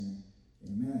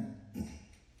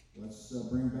let's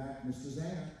bring back Mr.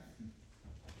 Zanger.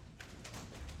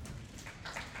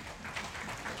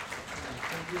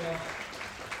 Thank you all.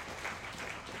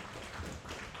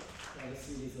 Have a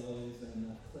seat as always. I'm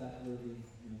not clap-worthy,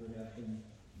 never have been.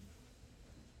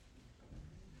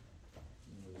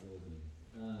 Never will be.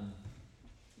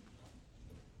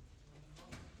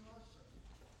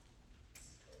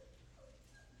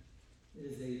 It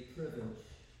is a privilege,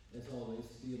 as always,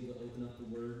 to be able to open up the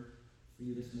Word for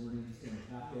you this morning, to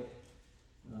unpack it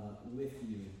with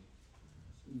you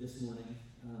this morning,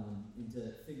 and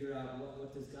to figure out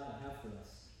what does God have for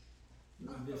us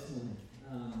this morning.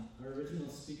 Our original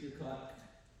speaker caught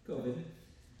COVID,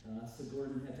 so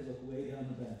Gordon had to look way down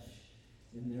the bench,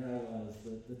 and there I was,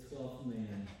 the 12th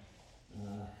man,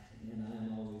 and I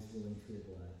am always willing to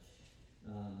oblige.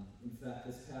 In fact,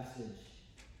 this passage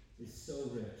is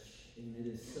so rich, and it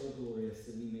is so glorious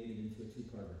that we made it into a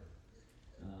two-parter.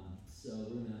 So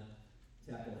we're going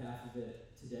to tackle half of it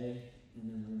today, and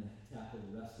then we're going to tackle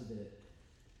the rest of it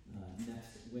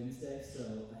next Wednesday. So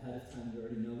ahead of time, you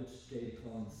already know which day to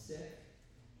call in sick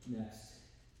next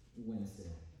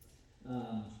Wednesday.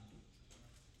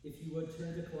 If you would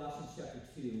turn to Colossians chapter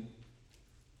 2,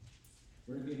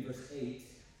 we're going to be in verse 8.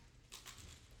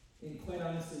 And quite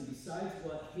honestly, besides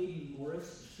what Hayden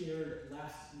Morris shared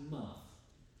last month,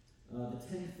 the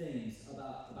 10 things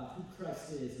about who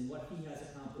Christ is and what he has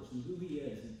accomplished and who he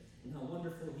is and how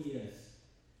wonderful he is,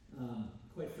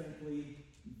 quite frankly,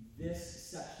 this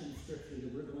section of Scripture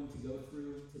that we're going to go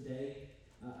through today,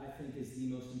 I think is the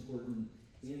most important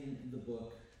in the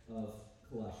book of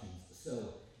Colossians.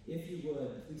 So, if you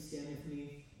would, please stand with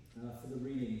me for the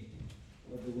reading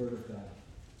of the Word of God.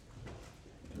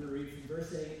 I'm going to read from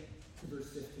verse 8 to verse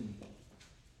 15.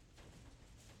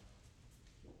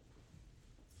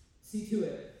 See to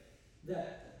it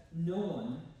that no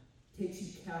one takes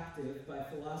you captive by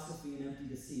philosophy and empty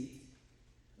deceit,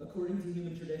 according to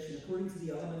human tradition, according to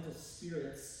the elemental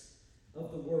spirits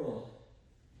of the world,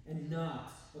 and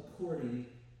not according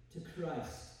to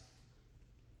Christ.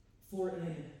 For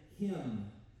in him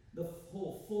the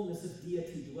whole fullness of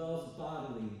deity dwells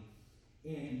bodily,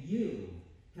 and you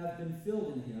have been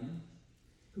filled in him,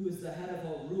 who is the head of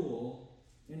all rule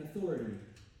and authority.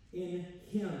 In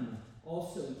him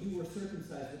also you were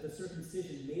circumcised with a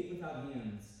circumcision made without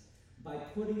hands, by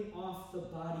putting off the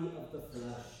body of the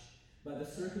flesh, by the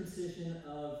circumcision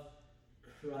of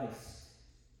Christ,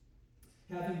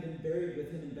 having been buried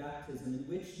with him in baptism, in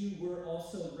which you were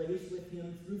also raised with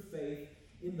him through faith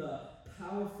in the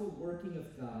powerful working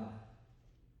of God,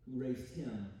 who raised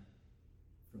him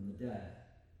from the dead.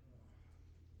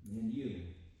 And you,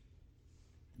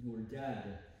 who were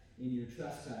dead in your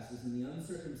trespasses and the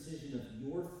uncircumcision of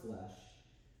your flesh,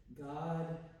 God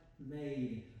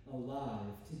made alive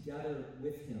together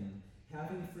with him,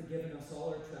 having forgiven us all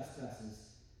our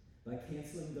trespasses by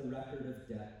canceling the record of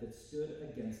debt that stood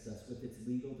against us with its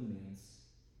legal demands.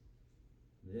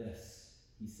 This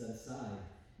he set aside,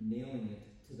 nailing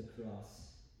it to the cross.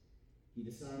 He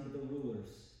disarmed the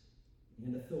rulers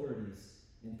and authorities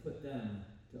and put them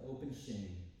to open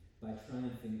shame by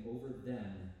triumphing over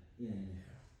them in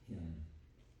him.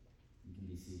 You can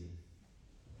be seated.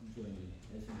 Join me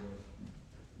as you will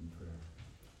in prayer.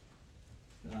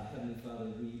 Heavenly Father,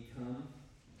 we come,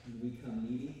 and we come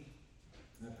needy.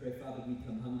 I pray, Father, we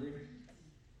come hungry.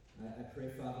 I pray,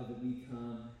 Father, that we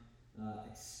come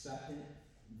expectant,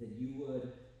 that you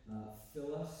would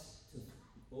fill us to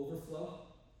overflow,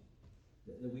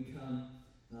 that we come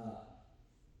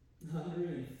hungry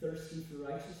and thirsty for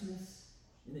righteousness,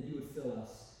 and that you would fill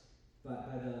us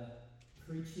by the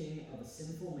preaching of a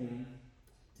sinful man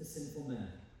to sinful men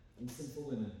and sinful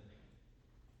women.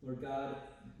 Lord God,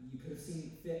 you could have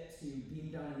seen fit to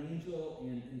beam down an angel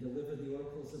and deliver the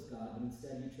oracles of God, but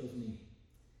instead you chose me.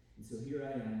 And so here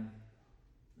I am.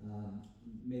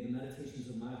 May the meditations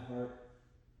of my heart,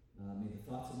 may the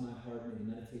thoughts of my heart, may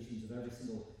the meditations of every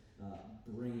single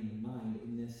brain and mind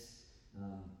in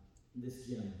this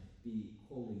gym be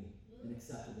holy and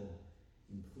acceptable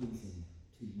and pleasing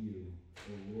to you,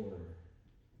 O Lord,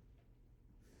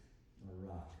 our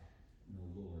rock, and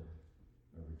O Lord,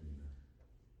 our Redeemer.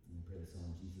 And we pray this all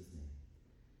in Jesus' name.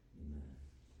 Amen.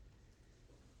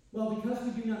 Well, because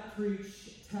we do not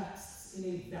preach texts in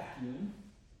a vacuum,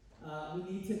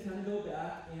 we need to kind of go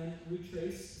back and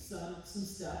retrace some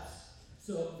steps.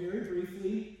 So very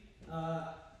briefly,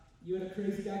 you had a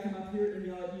crazy guy come up here and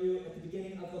yell at you at the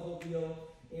beginning of the whole deal,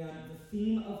 and the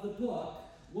theme of the book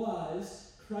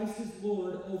was Christ is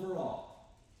Lord over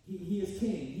all. He is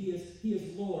King, he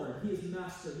is Lord, he is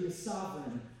Master, he is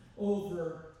sovereign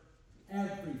over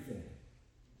everything.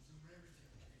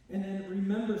 And then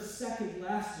remember second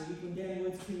last week when Dan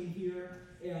Woods came here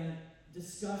and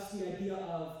discussed the idea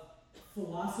of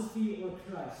philosophy or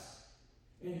Christ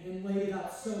and laid it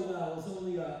out so well as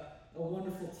only a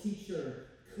wonderful teacher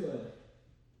could.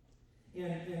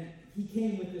 And he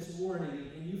came with this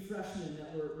warning, and you freshmen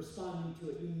that were responding to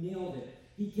it, you nailed it.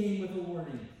 He came with a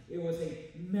warning. It was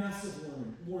a massive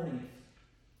warning.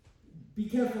 Be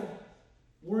careful.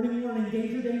 Warning, warning,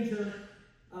 danger, danger.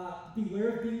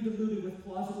 Beware of being deluded with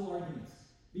plausible arguments.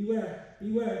 Beware,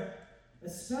 beware.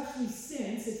 Especially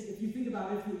since, if you think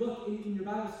about it, if you look in your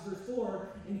Bibles to verse 4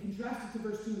 and contrast it to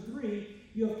verse 2 and 3,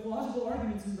 you have plausible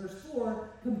arguments in verse 4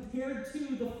 compared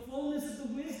to the fullness of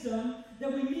the wisdom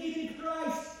that we need in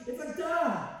Christ. It's like,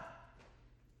 duh!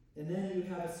 And then you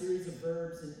have a series of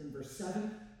verbs in verse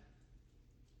 7,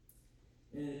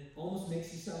 and it almost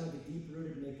makes you sound like a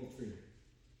deep-rooted maple tree.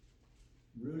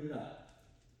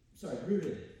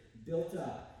 Rooted, built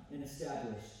up, and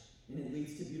established. And it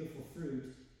leads to beautiful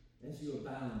fruit as you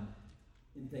abound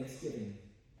in thanksgiving.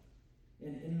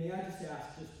 And may I just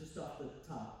ask, just off the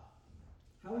top,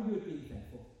 how are you at being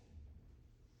thankful?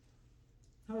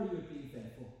 How are you at being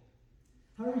thankful?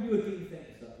 How are you at being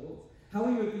thankful? How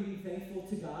are you at being thankful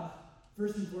to God?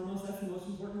 First and foremost, that's the most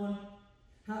important one.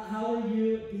 How are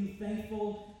you at being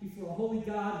thankful before a holy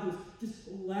God who's just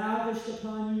lavished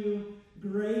upon you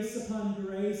grace upon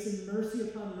grace and mercy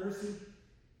upon mercy?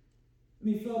 I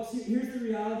mean, folks, here's the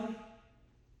reality.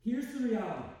 Here's the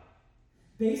reality.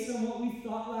 Based on what we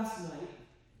thought last night,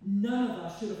 none of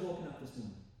us should have woken up this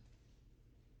morning.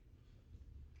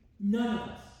 None of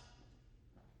us.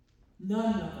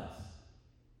 None of us.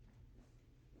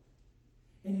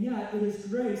 And yet, it is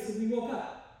grace that we woke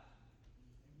up.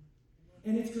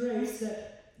 And it's grace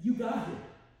that you got here.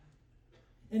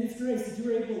 And it's grace that you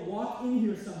were able to walk in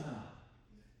here somehow.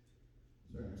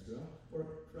 Sorry, Mr. O. Or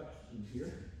crutch in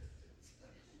here.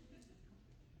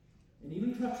 And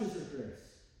even crutches are grace.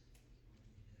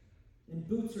 And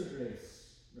boots are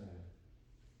grace, rather.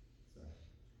 Sorry.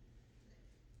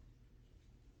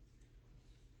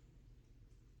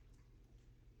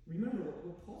 Remember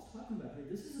what Paul's talking about here.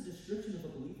 This is a description of a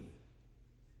believer.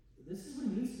 This is what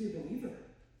it means to be a believer.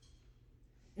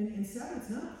 And sadly, it's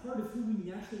not a part of who we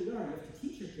naturally are. You have to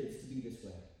teach your kids to be this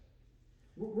way.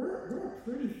 We're a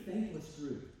pretty thankless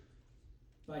group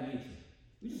by nature.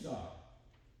 We just are.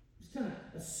 We just kind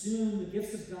of assume the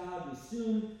gifts of God. We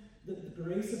assume the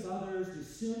grace of others. We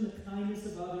assume the kindness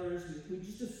of others. We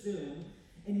just assume.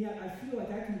 And yet I feel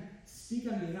like I can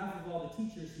speak on behalf of all the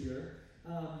teachers here.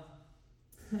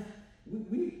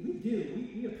 We do.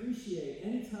 We appreciate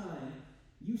any time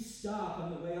you stop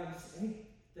on the way out and say, hey,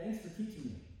 thanks for teaching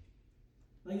me.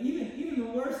 Like even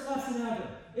the worst lesson ever,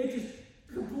 it just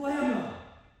kablamo.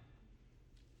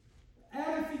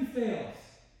 Everything fails.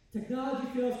 Technology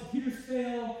fails, computers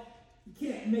fail. You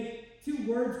can't make two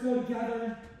words go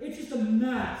together. It's just a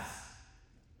mess.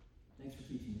 Thanks for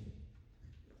teaching me.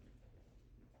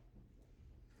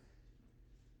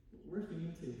 We're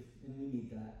human too, and we need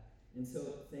that. And so,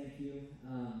 thank you.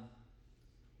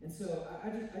 And so, I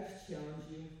just challenge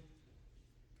you.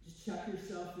 Just check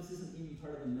yourself. This isn't even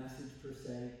part of the message per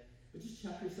se, but just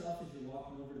check yourself as you're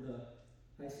walking over to the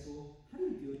high school. How do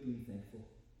you do at being thankful?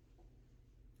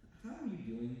 How are you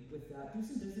doing with that? Do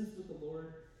some business with the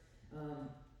Lord.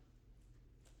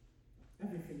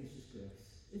 Everything is just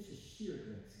grace. It's just sheer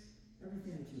grace.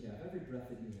 Everything that you have, every breath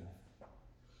that you have.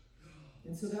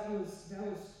 And so that was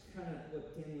kind of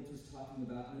what Dan Woods was talking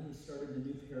about. And then he started a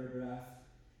new paragraph.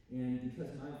 And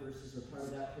because my verses are part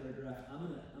of that paragraph, I'm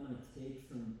gonna take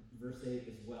from verse 8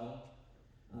 as well.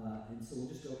 And so we'll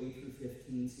just go 8 through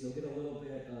 15. So you'll get a little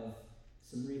bit of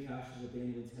some rehash of what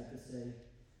Dan Woods had to say,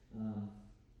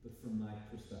 but from my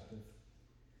perspective.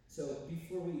 So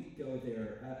before we go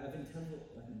there, I've entitled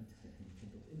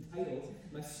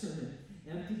my sermon,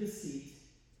 Empty Deceit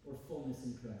or Fullness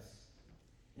in Christ.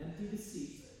 Empty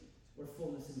deceit or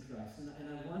fullness in Christ. And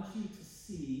I want you to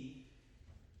see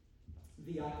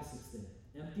the opposites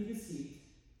there. Empty deceit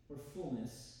or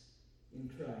fullness in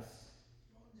Christ.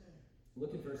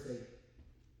 Look at verse 8.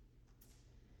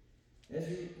 As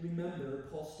you remember,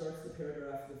 Paul starts the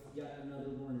paragraph with yet another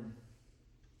warning.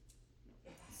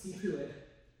 See to it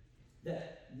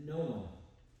that no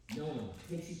one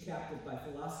takes you captive by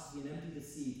philosophy and empty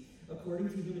deceit, according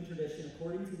to human tradition,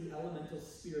 according to the elemental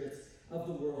spirits of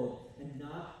the world, and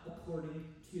not according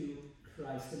to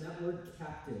Christ. And that word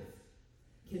captive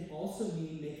can also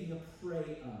mean making a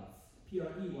prey of.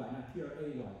 P-R-E-Y, not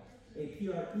P-R-A-Y. A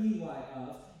P-R-E-Y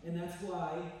of. And that's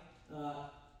why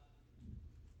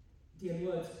Dan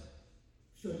Woods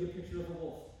showed you a picture of a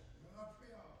wolf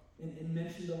and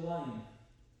mentioned a lion.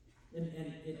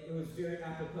 and it was very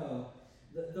apropos.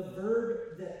 The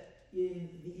verb that in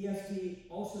the ESV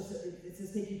also says, it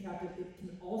says take you captive, it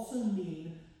can also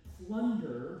mean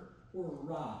plunder or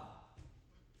rob.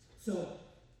 So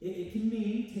it can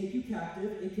mean take you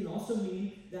captive. It can also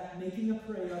mean that making a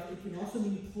prey of. It can also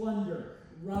mean plunder,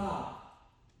 rob.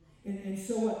 And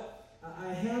so what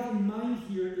I have in mind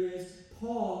here is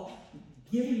Paul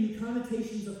giving you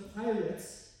connotations of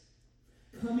pirates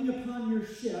coming upon your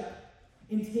ship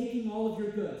and taking all of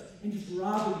your goods and just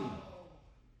robbing you.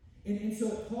 And so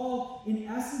Paul, in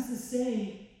essence, is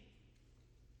saying,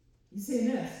 he's saying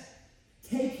this: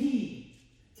 take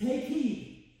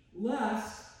heed,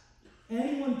 lest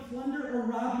anyone plunder or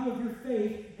rob you of your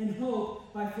faith and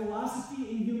hope by philosophy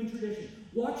and human tradition.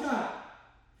 Watch out.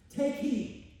 Take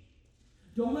heed.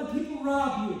 Don't let people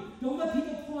rob you. Don't let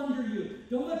people plunder you.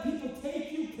 Don't let people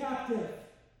take you captive.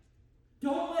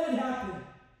 Don't let it happen.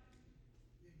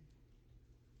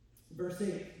 Verse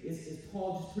 8 is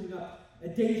Paul just putting up a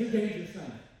danger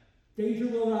sign. Danger,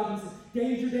 Will Robinson.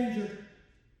 Danger. Then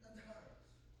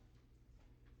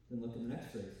look at the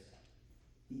next phrase.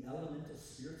 The elemental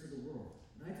spirits of the world.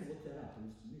 And I had to look that up. It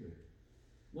was weird.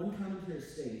 One commentator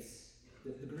states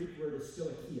that the Greek word is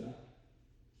stoicheia.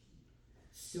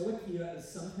 Stoicheia is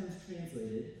sometimes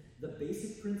translated the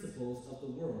basic principles of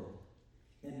the world,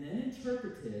 and then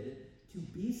interpreted to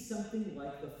be something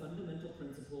like the fundamental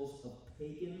principles of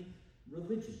pagan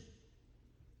religion.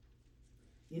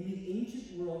 In the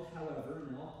ancient world, however,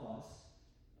 and I'll pause,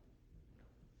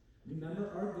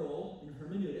 remember our goal in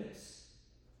hermeneutics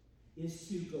is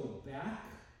to go back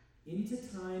into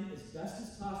time as best as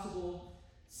possible,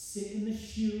 sit in the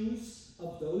shoes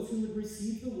of those who would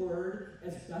receive the word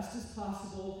as best as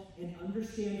possible, and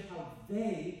understand how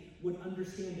they would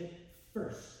understand it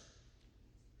first.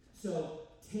 So,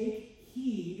 take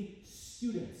heed,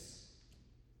 students.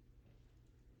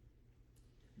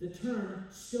 The term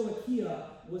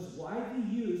stoicheia was widely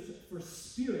used for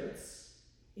spirits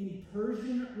in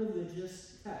Persian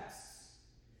religious texts,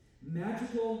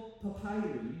 magical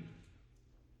papyri,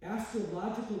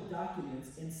 astrological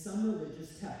documents, and some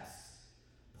religious texts.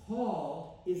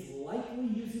 Paul is likely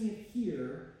using it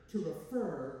here to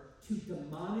refer to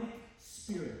demonic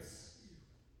spirits.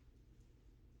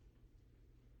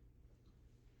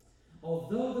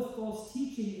 Although the false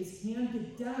teaching is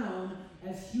handed down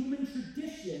as human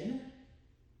tradition,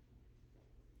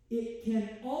 it can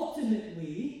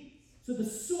ultimately, so the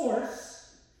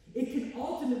source, it can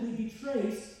ultimately be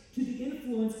traced to the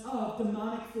influence of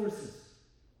demonic forces.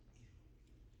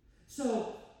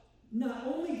 So, not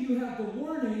only do you have the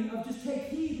warning of just take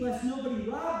heed lest nobody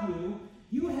rob you,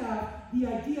 you have the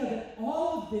idea that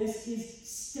all of this is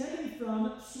stemming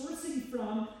from, sourcing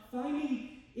from,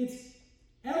 finding its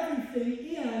everything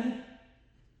in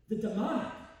the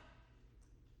demonic.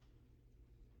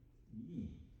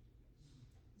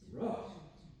 Gross.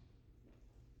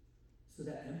 So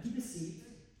that empty deceit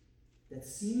that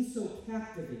seems so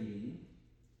captivating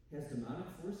has demonic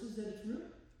forces at its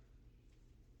root?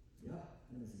 Yeah,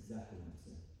 that is exactly what I'm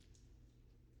saying.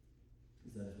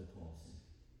 Because that is what Paul is saying.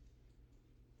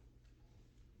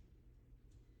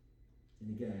 And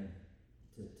again,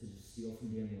 to just steal from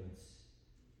Dan Woods,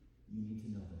 you need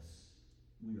to know this.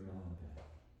 We are all in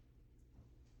battle.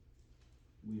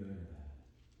 We are in a battle.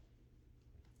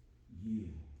 You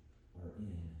are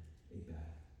in a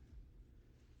battle.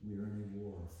 We are in a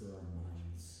war for our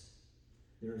minds.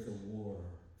 There is a war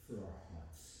for our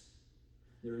hearts.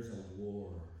 There is a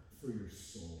war for your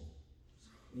soul.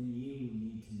 And you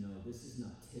need to know this is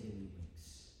not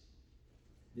tiddlywinks.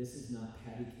 This is not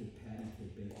patty cake,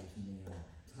 baker's nail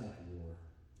type war.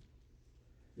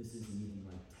 This isn't even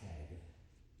like tag.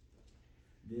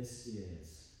 This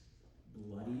is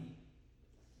bloody,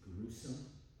 gruesome,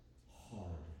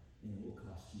 hard, and it will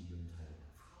cost you your entire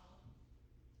life.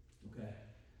 Okay?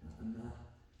 I'm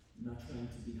not trying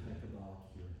to be hyperbolic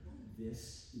here.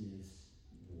 This is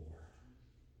war.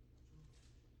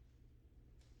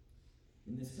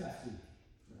 In this past week,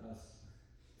 I was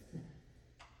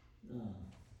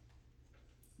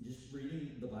just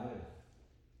reading the Bible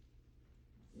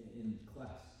in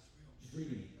class. Just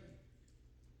reading it.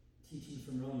 Teaching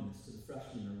from Romans to the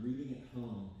freshmen, or reading at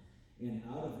home, and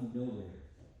out of nowhere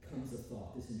comes a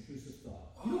thought, this intrusive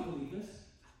thought. You don't believe this?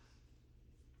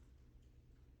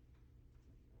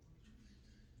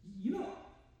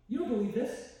 You don't believe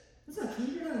this? That's not true.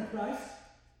 You're not in Christ.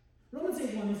 Romans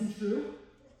 8:1 isn't true.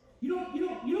 You don't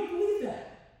believe that.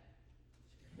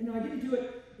 And no, I didn't do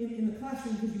it in the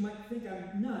classroom because you might think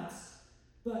I'm nuts.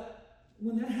 But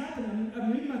when that happened,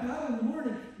 I'm reading my Bible in the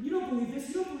morning. You don't believe this.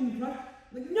 You don't believe in Christ.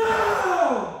 Like,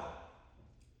 no!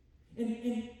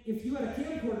 And if you had a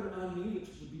camcorder on me, which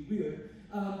would be weird,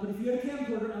 but if you had a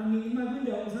camcorder on me in my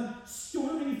window as I'm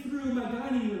storming through my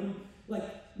dining room,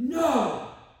 like, no!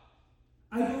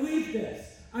 I believe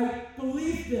this. I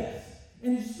believe this.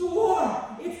 And it's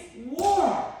war. It's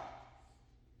war.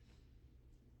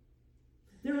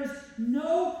 There is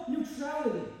no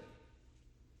neutrality.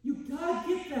 You gotta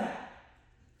get that.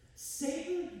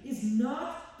 Satan is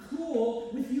not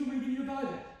cool with you reading your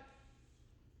Bible.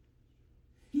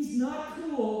 He's not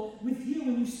cool with you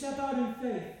when you step out in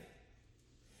faith.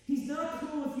 He's not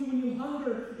cool with you when you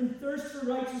hunger and thirst for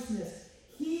righteousness.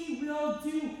 He will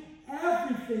do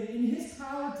everything in his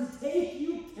power to take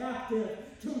you captive,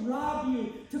 to rob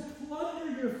you, to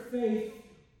plunder your faith,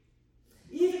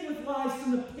 even with lies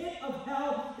from the pit of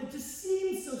hell that just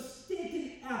seems so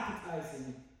stinking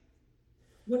appetizing.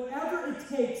 Whatever it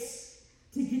takes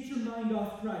to get your mind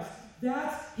off Christ,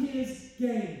 that's his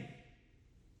game.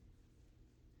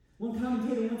 One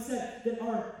commentator once said that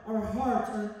our hearts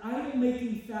are an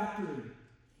idol-making factory,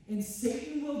 and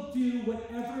Satan will do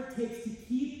whatever it takes to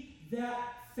keep that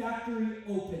factory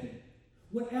open.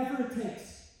 Whatever it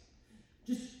takes.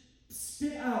 Just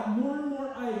spit out more and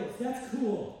more idols. That's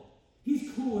cool.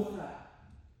 He's cool with that.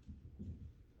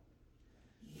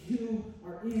 You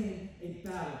are in a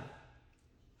battle.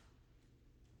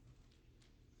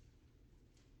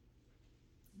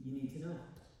 You need to know.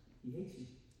 He hates you.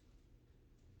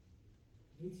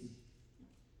 He hates you.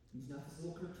 He's not this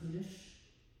little cartoonish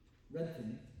red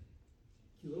thing.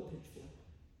 Cute little pitchfork.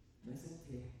 Nice little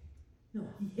tail. No,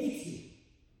 he hates you.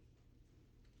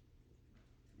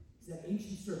 He's that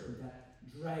ancient serpent, that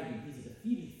dragon. He's a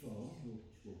defeated foe, which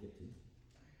we'll get to.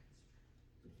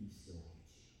 But he still hates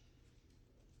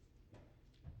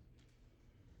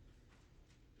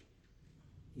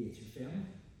you. He hates your family.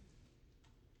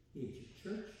 He hates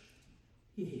your church.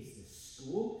 He hates the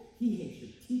school. He hates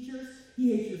your teachers.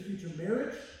 He hates your future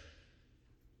marriage.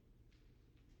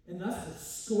 And thus the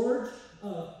scourge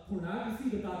of pornography,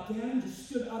 the Bob Gannon, just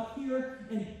stood up here,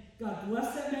 and God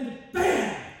bless that man, and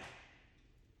BAM!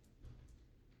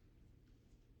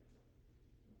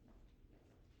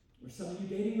 Are some of you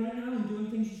dating right now and doing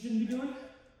things you shouldn't be doing?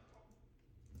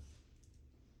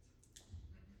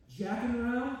 Jacking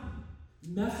around?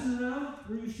 Messing around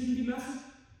where you shouldn't be messing?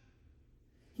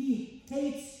 He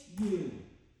hates you.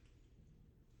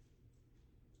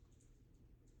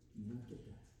 Do you not get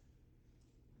that?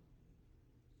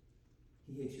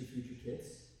 He hates your future kids.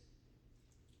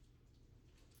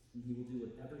 And he will do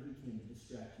whatever he can to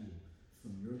distract you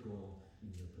from your goal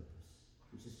and your purpose,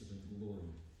 which is to bring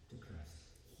glory to Christ.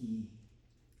 He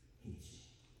hates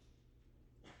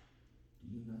you. Do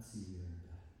you not see we are in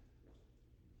battle?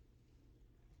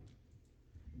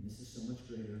 And this is so much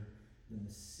greater than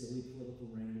the silly political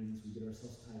wranglings we get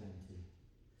ourselves tied into.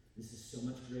 This is so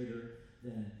much greater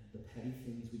than the petty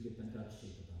things we get bent out of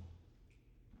shape about.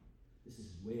 This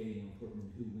is way more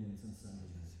important than who wins on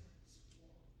Sunday night.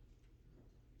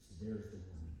 So there's the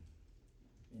warning.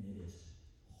 And it is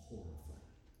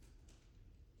horrifying.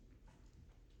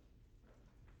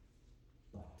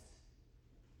 But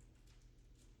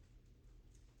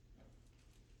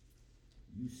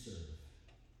you serve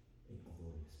a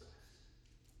glorious Christ.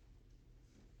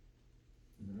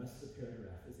 And the rest of the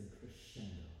paragraph is a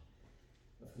crescendo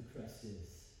of who Christ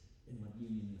is and what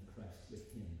union with Christ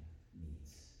with him means.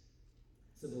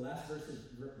 So the last phrase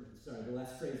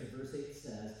of verse 8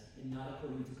 says, and not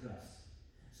according to Christ.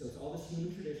 So it's all this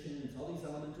human tradition, it's all these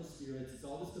elemental spirits, it's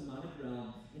all this demonic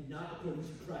realm, and not according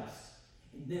to Christ.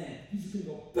 And then he's just going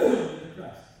to go boom into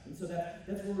Christ. And so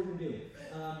that's what we're going to do.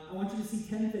 I want you to see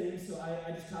 10 things. So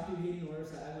I just copied Hayden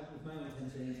Norris. I went with my own 10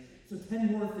 things. So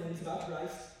 10 more things about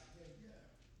Christ.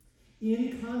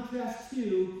 In contrast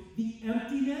to the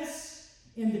emptiness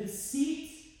and the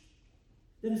deceit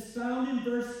that is found in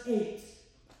verse 8.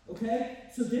 Okay?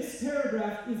 So this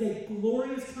paragraph is a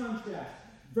glorious contrast.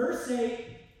 Verse 8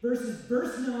 versus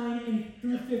verse 9 and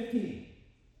through 15.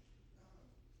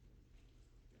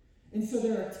 And so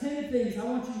there are 10 things I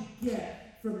want you to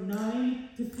get from 9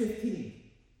 to 15.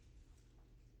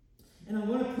 And I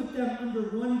want to put them under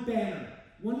one banner,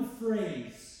 one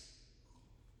phrase.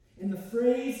 And the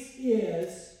phrase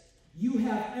is, you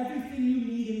have everything you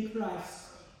need in Christ.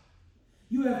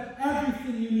 You have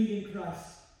everything you need in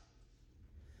Christ.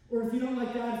 Or if you don't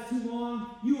like that, it's too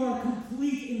long, you are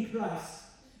complete in Christ.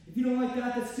 If you don't like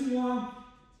that, that's too long,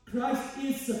 Christ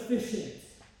is sufficient.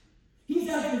 He's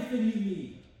everything you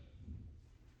need.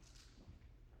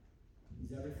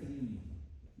 He's everything you need.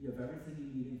 You have everything you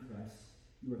need in Christ.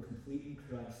 You are complete in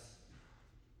Christ.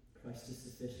 Christ is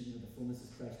sufficient. You have the fullness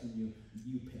of Christ in you.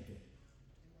 You pick it.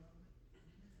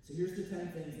 So here's the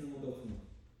 10 things, and then we'll go through them.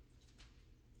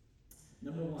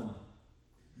 Number one,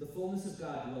 the fullness of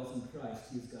God dwells in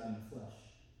Christ, who is God in the flesh.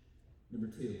 Number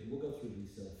two, we'll go through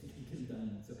these, so if you can get them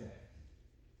done, it's okay.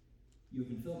 You have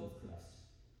been filled with Christ.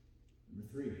 Number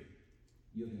three,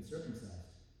 you have been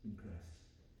circumcised in Christ.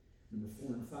 Number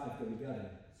 4 and 5 go together.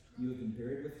 You have been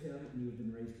buried with him, and you have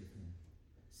been raised with him.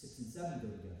 6 and 7 go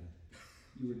together.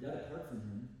 You were dead apart from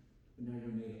him, but now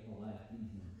you're made alive in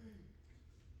him.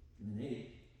 And then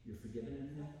 8, you're forgiven in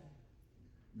him.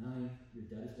 9, your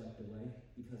debt is wiped away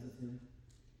because of him.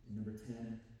 And number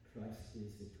 10, Christ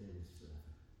is victorious forever.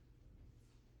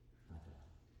 Hot dog.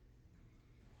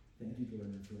 Thank you,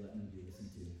 Gordon, for letting me do this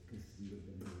in 2, because we would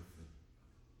have been here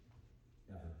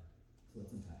forever. So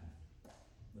let's unpack it.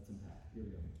 Let's unpack. Here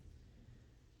we go.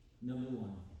 Number 1,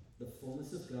 the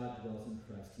fullness of God dwells in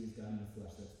Christ. He is God in the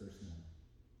flesh. That's verse 9.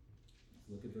 Let's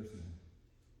look at verse 9.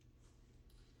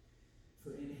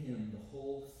 For in him the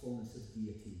whole fullness of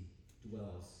deity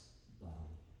dwells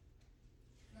bodily.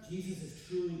 Jesus is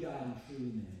truly God and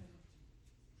truly man.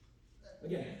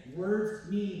 Again, words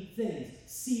mean things.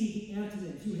 See the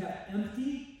antonyms. You have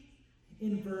empty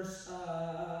in verse,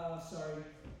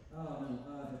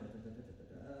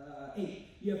 8.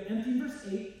 You have empty in verse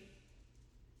 8.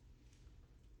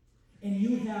 And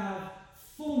you have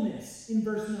fullness in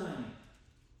verse 9.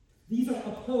 These are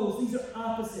opposed. These are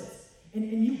opposites.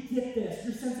 And you get this.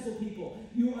 You're sensible people.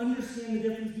 You understand the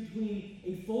difference between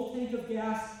a full tank of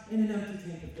gas and an empty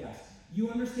tank of gas. You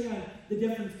understand the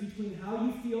difference between how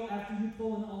you feel after you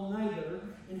pull an all-nighter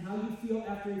and how you feel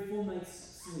after a full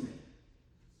night's sleep.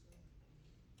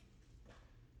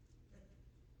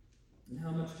 And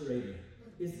how much greater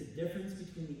is the difference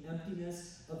between the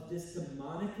emptiness of this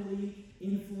demonically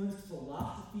influenced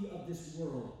philosophy of this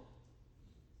world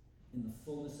and the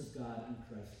fullness of God in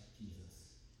Christ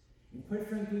Jesus. And quite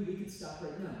frankly, we could stop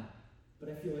right now, but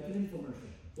I feel like an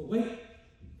infomercial. But wait,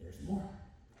 there's more.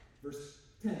 Verse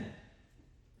 10.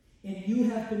 And you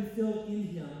have been filled in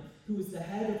him, who is the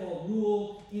head of all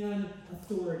rule and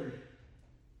authority.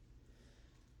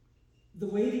 The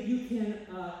way that you can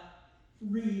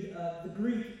read the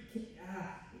Greek,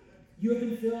 you have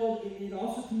been filled, it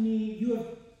also can mean you have,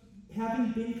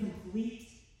 having been complete,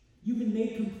 you've been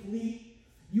made complete.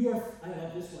 You are, I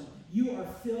love this one, you are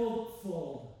filled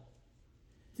full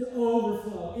to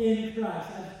overflow in Christ.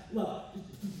 I love.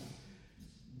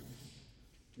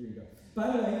 There you go.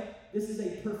 By the way, this is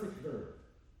a perfect verb,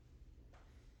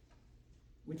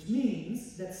 which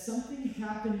means that something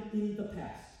happened in the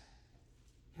past.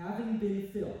 Having been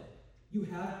filled. You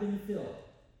have been filled.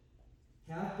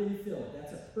 Have been filled.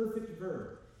 That's a perfect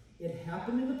verb. It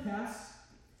happened in the past,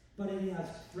 but it has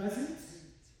present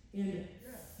and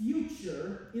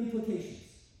future implications.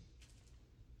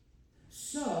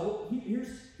 So, here's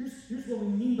what we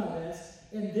mean by this,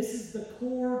 and this is the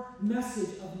core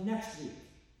message of next week.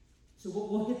 So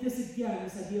we'll hit this again,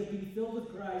 this idea of being filled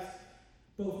with Christ,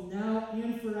 both now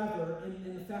and forever,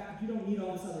 and the fact that you don't need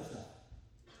all this other stuff.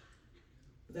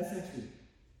 But that's next week.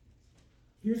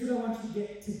 Here's what I want you to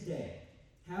get today.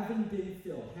 Having been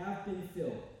filled, have been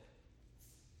filled.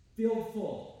 Filled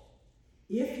full.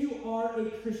 If you are a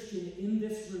Christian in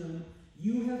this room,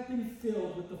 you have been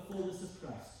filled with the fullness of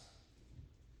Christ.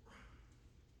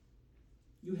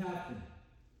 You have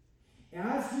been.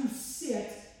 As you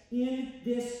sit in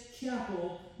this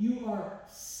chapel, you are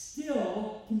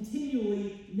still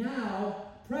continually, now,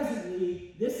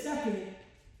 presently, this second,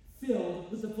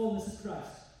 filled with the fullness of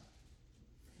Christ.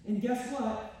 And guess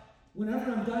what?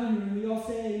 Whenever I'm done here and we all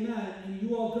say amen and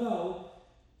you all go,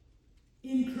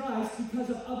 in Christ, because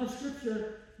of other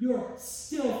scripture, you're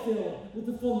still filled with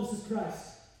the fullness of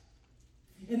Christ.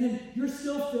 And then you're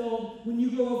still filled when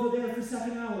you go over there for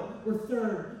second hour, or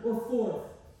third, or fourth,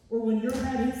 or when your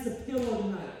head hits the pillow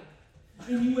tonight,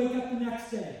 and you wake up the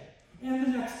next day, and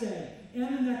the next day,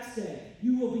 and the next day.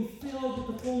 You will be filled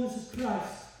with the fullness of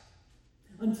Christ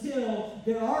until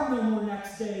there are no more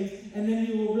next days, and then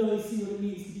you will really see what it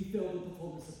means to be filled with the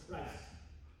fullness of Christ.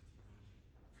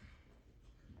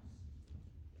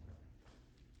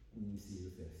 When you see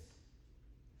your face.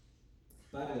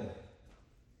 By the way,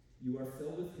 you are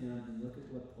filled with him, and look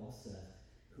at what Paul said,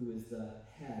 who is the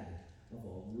head of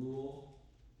all rule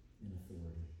and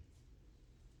authority.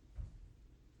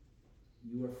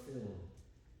 You are filled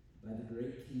by the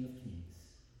great King of Kings,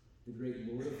 the great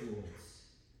Lord of Lords.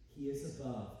 He is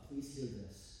above. Please hear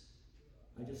this.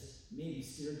 I just maybe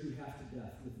scared you half to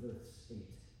death with verse 8.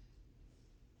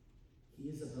 He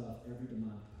is above every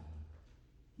demonic power.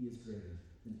 He is greater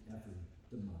than every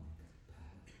demonic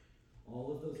power.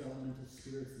 All of those elemental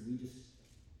spirits that we just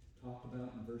talked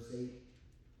about in verse 8,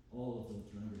 all of those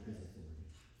are under his authority.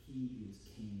 He is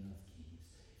King of Kings.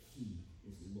 He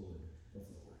is Lord of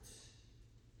Lords.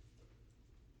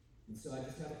 And so I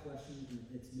just have a question, and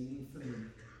it's mainly for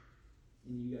me,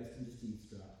 and you guys can just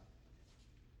eavesdrop.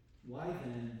 Why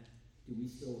then do we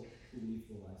still believe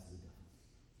the lies of the devil?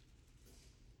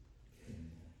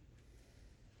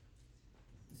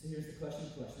 So here's the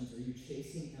question of questions. Are you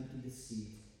chasing empty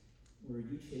deceit, or are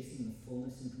you chasing the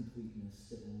fullness and completeness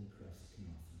that only Christ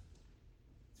can offer?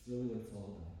 It's really what it's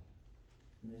all about.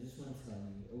 And I just want to tell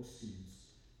you, oh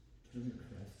students, turn to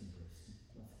Christ and embrace him.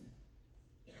 Love him.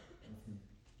 Love him.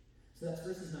 So that's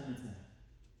verses 9 and 10.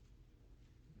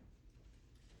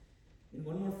 And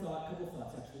one more thought, a couple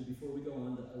thoughts actually, before we go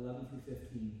on to 11 through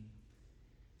 15.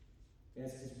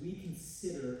 As we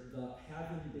consider the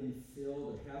having been filled,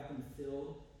 or have been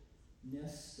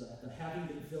filledness, the having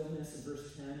been filledness of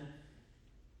verse 10,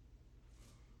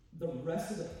 the rest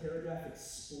of the paragraph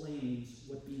explains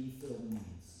what being filled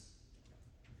means.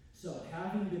 So,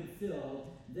 having been filled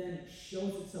then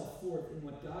shows itself forth in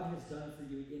what God has done for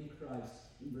you in Christ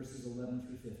in verses 11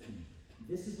 through 15.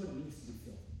 This is what it means to be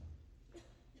filled.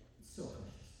 It's so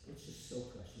precious. It's just so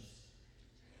precious.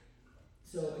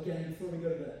 So, again, before we go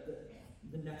to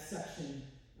the next section,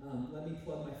 let me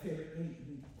plug my favorite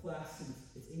class, and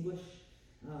it's English.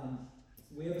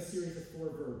 We have a series of 4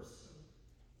 verbs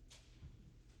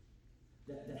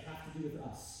that have to do with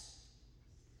us.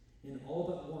 And all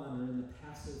but one are in the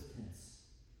passive tense.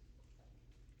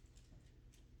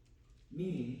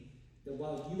 Meaning that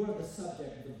while you are the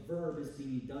subject, the verb is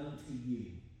being done to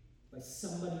you by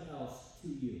somebody else to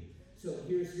you. So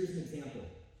here's an example.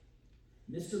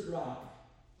 Mr. Brock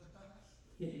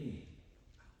hit me.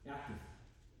 Active.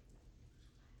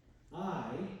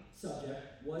 I,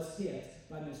 subject, was hit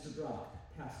by Mr. Brock.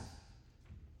 Passive.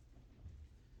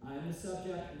 I am the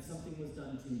subject and something was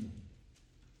done to me.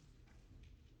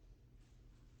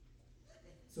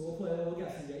 So we'll play a little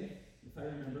guessing game, if I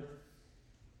remember.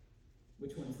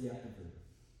 Which one is the active verb?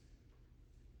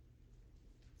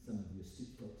 Some of you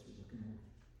astute folks are looking over.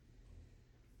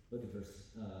 Look at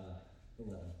verse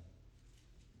 11.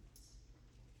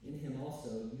 In him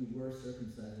also you were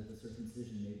circumcised with a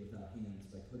circumcision made without hands,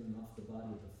 by putting off the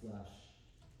body of the flesh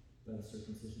by the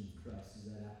circumcision of Christ. Is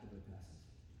that active or passive?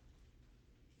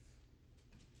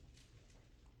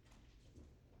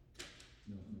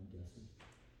 No guesses.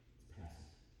 It's passive.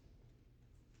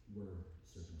 Were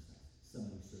circumcised.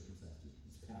 Somebody circumcised you.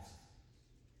 It's passive.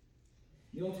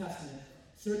 In the Old Testament,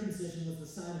 circumcision was the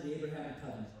sign of the Abrahamic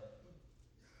covenant.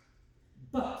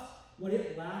 But what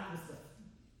it lacked was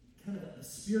the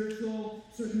spiritual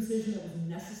circumcision that was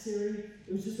necessary.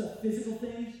 It was just a physical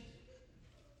thing.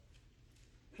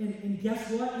 And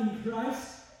guess what? In Christ,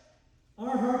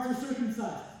 our hearts are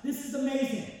circumcised. This is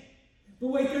amazing. But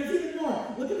wait, there's even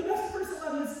more. Look at the rest of verse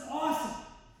 11. This is awesome.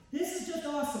 This is just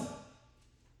awesome.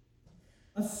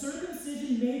 A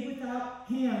circumcision made without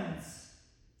hands.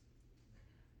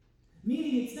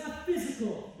 Meaning it's not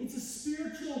physical. It's a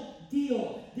spiritual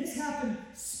deal. This happened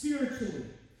spiritually.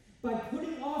 By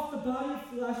putting off the body of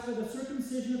flesh by the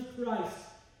circumcision of Christ.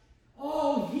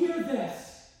 Oh, hear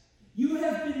this. You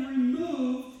have been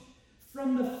removed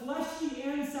from the fleshly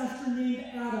ancestor named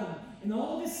Adam and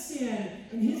all of his sin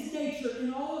and his nature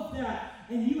and all of that.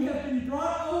 And you have been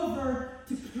brought over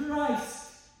to Christ.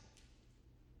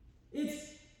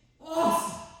 It's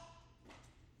awesome.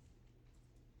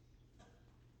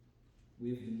 We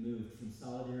have been moved from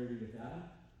solidarity with Adam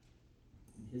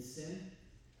and his sin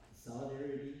to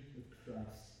solidarity with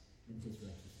Christ and his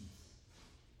righteousness.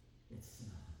 It's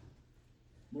phenomenal.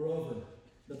 Moreover,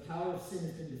 the power of sin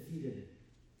has been defeated.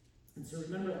 And so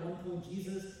remember, at one point,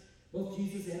 both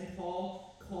Jesus and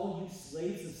Paul call you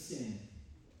slaves of sin.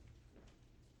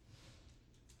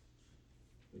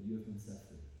 But you have been set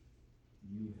free.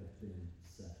 You have been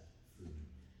set free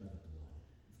by the blood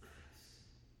of Christ.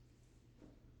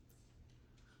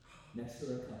 Next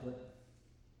to our couplet,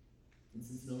 and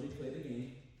since nobody played the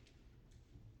game,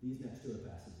 these next two are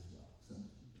passive as well. So,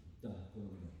 done.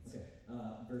 Okay,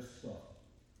 verse 12.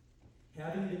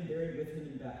 Having been buried with him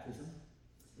in baptism,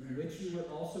 in which you were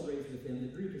also raised with him. The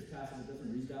Greek is passive, it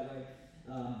doesn't read that way.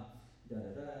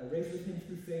 Raised with him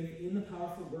through faith in the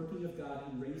powerful working of God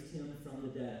who raised him from the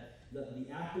dead.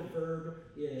 The active verb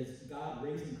is God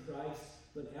raising Christ,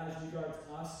 but as regards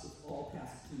us, it's all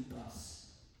passive to us.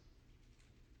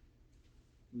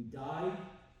 We died,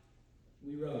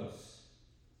 we rose.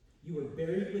 You were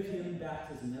buried with him in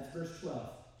baptism. That's verse 12.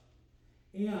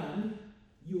 And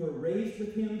you were raised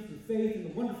with him through faith in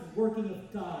the wonderful working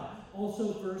of God.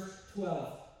 Also verse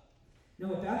 12. Now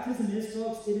what baptism is,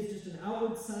 folks, it is just an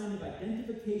outward sign of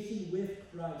identification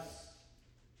with Christ.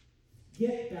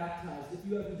 Get baptized if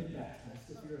you haven't been baptized,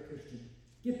 if you're a Christian.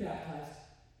 Get baptized.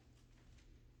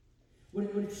 What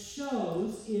it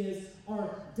shows is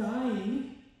our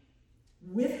dying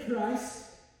with Christ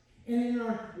and in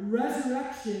our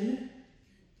resurrection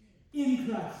in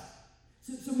Christ.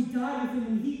 So we died with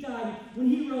him. When he died, when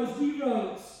he rose, we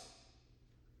rose.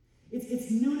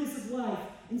 It's newness of life.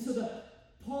 And so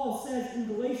Paul says in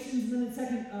Galatians and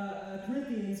then in 2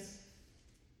 Corinthians,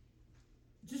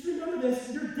 just remember this,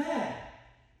 you're dead.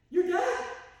 You're dead.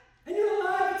 And you're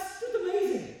alive. It's just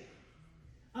amazing.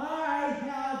 I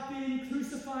have been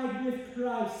crucified with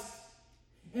Christ.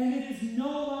 And it is no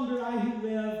longer I who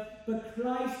live, but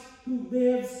Christ who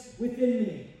lives within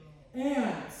me.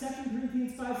 And 2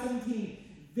 Corinthians 5:17,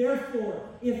 therefore,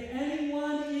 if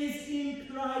anyone is in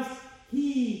Christ,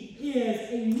 he is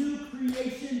a new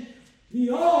creation. The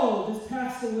old has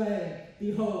passed away.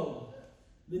 Behold,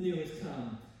 the new has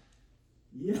come.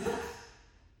 Yes.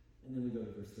 And then we go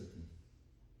to verse 13.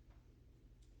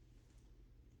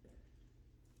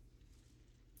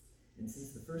 And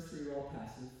since the first three are all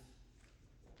passive,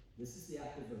 this is the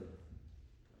active verb.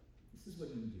 This is what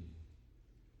you do.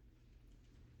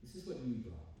 This is what you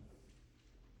brought.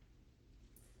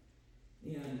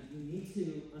 And you need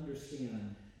to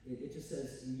understand, it just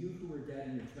says, and you who were dead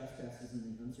in your trespasses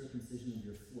and the uncircumcision of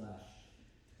your flesh.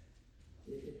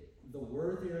 The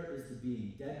word there is the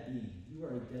being, dead being. You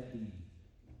are a dead being.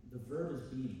 The verb is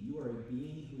being. You are a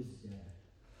being who is dead.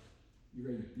 You're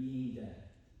a being dead.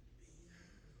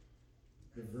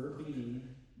 The verb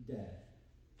being dead.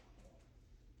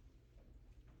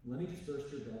 Let me just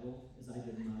burst your bubble as I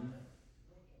did mine.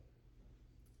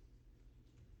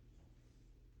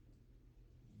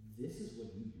 This is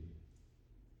what you do.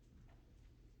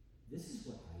 This is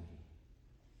what I do.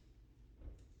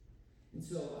 And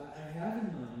so I have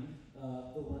in mind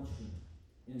the lunchroom.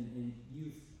 And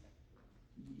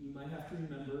you might have to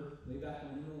remember way back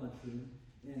when in the lunchroom,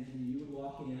 and you would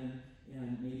walk in,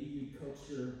 and maybe you'd coax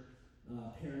your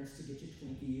parents to get you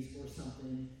Twinkies or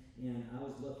something, and I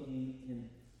was looking, and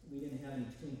we didn't have any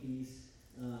Twinkies,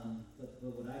 but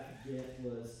what I could get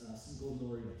was some Golden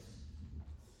Oreos.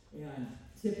 And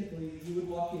typically, you would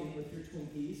walk in with your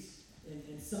Twinkies,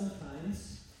 and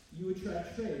sometimes you would try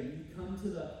to trade. You'd come to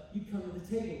the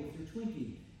table with your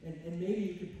Twinkie, and maybe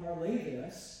you could parlay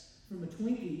this from a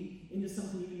Twinkie into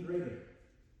something even greater.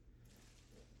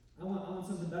 I want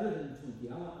something better than a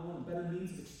Twinkie. I want a better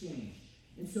means of exchange.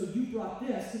 And so you brought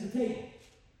this to the table.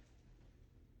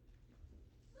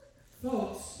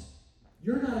 Folks,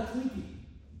 you're not a Twinkie.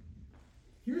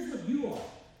 Here's what you are.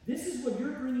 This is what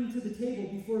you're bringing to the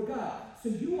table before God. So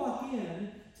you walk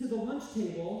in to the lunch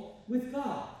table with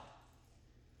God.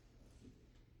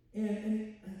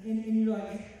 And you're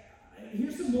like,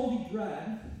 here's some moldy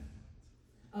bread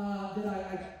that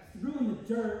I threw in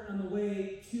the dirt on the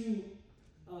way to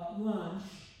lunch.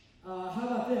 How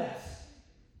about this?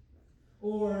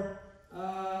 Or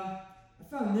I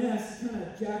found this kind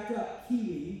of jacked up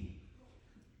kiwi.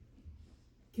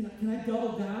 Can I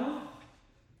double down?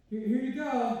 Here you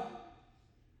go.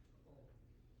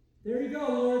 There you go,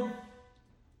 Lord.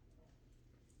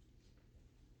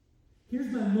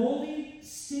 Here's my moldy,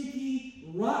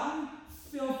 stinky, rotten,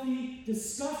 filthy,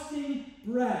 disgusting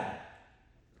bread.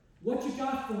 What you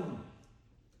got for me?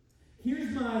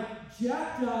 Here's my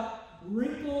jacked up,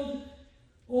 wrinkled,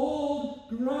 old,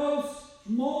 gross,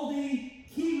 moldy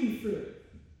kiwi fruit.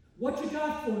 What you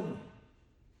got for me?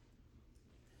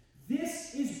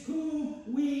 This is who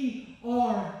we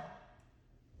are.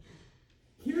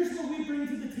 Here's what we bring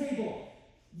to the table.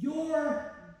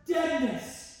 Your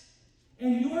deadness.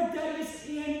 And your deadness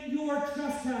in your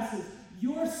trespasses,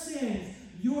 your sins,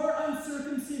 your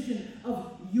uncircumcision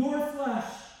of your flesh.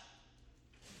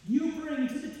 You bring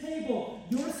to the table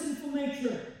your sinful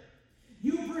nature.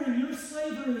 You bring your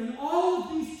slavery and all of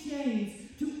these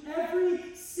chains to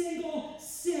every single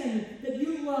sin that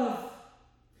you love.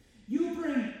 You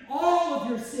bring all of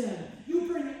your sin. You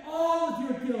bring all of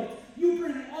your guilt. You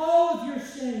bring all of your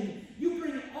shame. You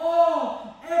bring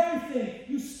everything.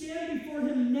 You stand before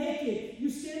him naked. You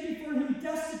stand before him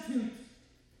destitute.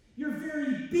 Your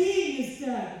very being is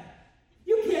dead.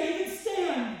 You can't even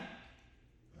stand.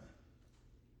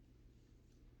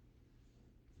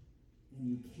 And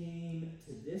you came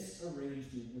to this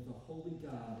arrangement with a holy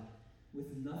God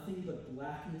with nothing but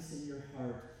blackness in your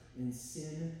heart and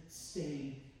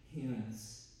sin-stained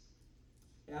hands,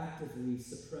 actively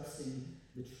suppressing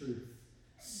the truth,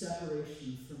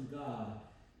 separation from God,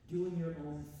 doing your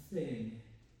own thing,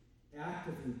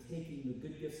 actively taking the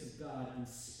good gifts of God and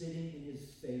spitting in his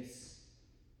face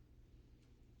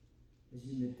as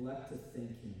you neglect to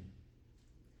thank him.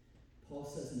 Paul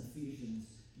says in Ephesians,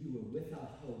 you were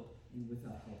without hope and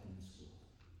without help in this world.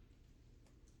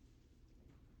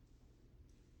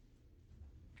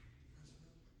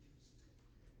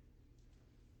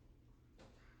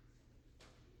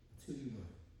 It's who you were.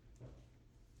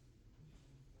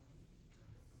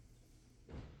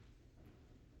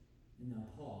 And now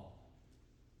Paul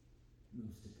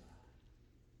moves to God.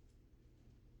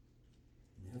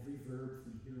 And every verb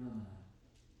from here on out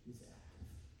is active.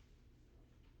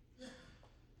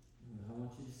 And what I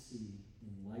want you to see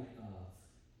in light of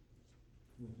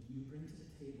what you bring to the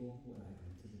table, what I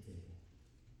bring to the table.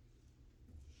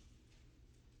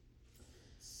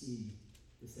 See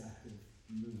this active,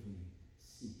 moving,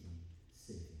 seeking,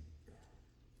 saving God.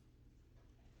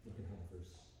 Look at how the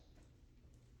verse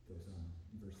goes on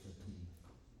in verse 13.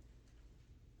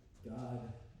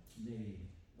 God made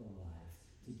alive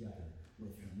together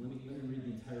with him. Let me read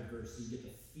the entire verse so you get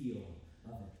the feel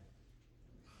of it.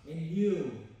 And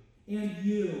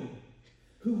you,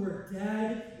 who were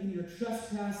dead in your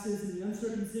trespasses and the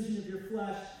uncircumcision of your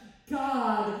flesh,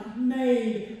 God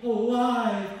made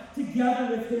alive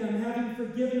together with him, having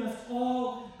forgiven us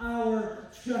all our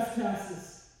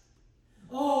trespasses.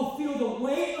 Oh, feel the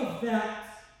weight of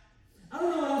that. I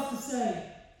don't know what else to say.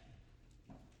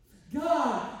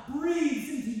 God breathes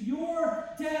into your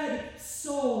dead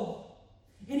soul,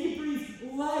 and he breathes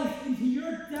life into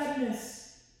your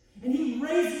deadness, and he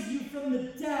raises you from the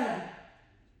dead.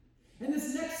 And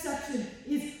this next section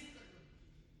is,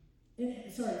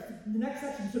 so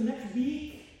next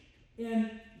week, and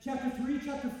chapter 3,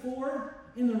 chapter 4,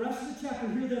 and the rest of the chapter,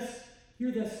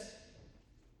 hear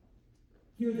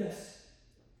this.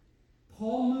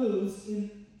 Paul moves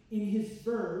in his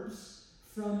verbs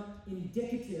from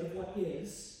indicative, what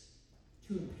is,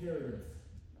 to imperative.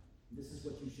 This is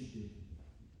what you should do.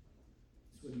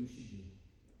 This is what you should do.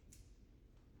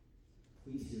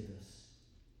 Please hear this.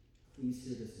 Please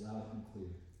hear this loud and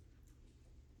clear.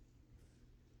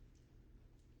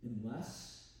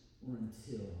 Unless or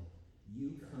until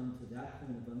you come to that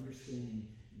point of understanding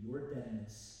your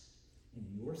deadness and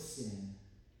your sin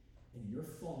and your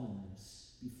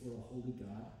fallenness before a holy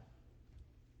God,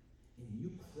 and you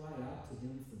cry out to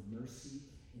him for mercy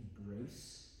and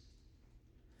grace,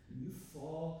 and you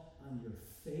fall on your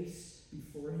face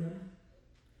before him,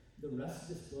 the rest of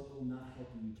this book will not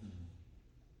help you eternally.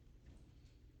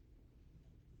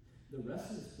 The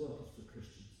rest of this book is for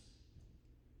Christians.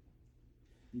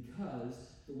 Because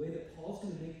the way that Paul's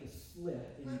going to make this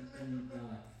flip in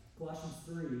Colossians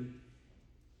 3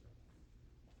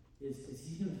 is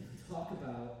he's going to talk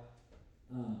about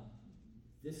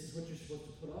this is what you're supposed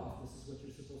to put off, this is what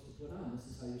you're supposed to put on, this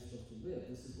is how you're supposed to live,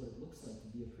 this is what it looks like to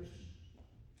be a Christian.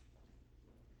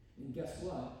 And guess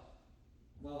what?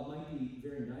 While it might be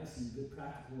very nice and good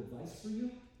practical advice for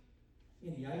you,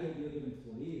 and yeah, you'll be a good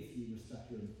employee if you respect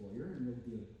your employer, and you'll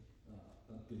be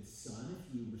a good son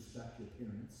if you respect your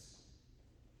parents.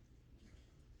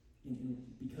 And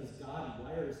because God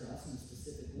wires us in a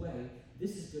specific way,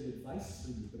 this is good advice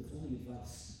for you, but it's only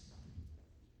advice.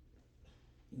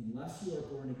 Unless you are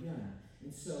born again.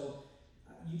 And so,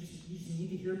 you just need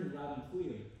to hear me loud and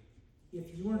clear.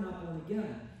 If you are not born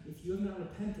again, if you have not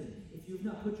repented, if you have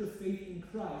not put your faith in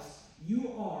Christ, you're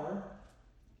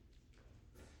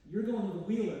going to the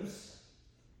Wheelers,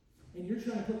 and you're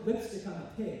trying to put lipstick on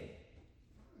a pig.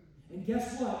 And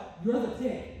guess what? You're the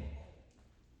pig.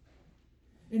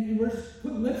 And we're just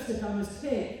putting lipstick on this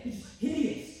pig. It's just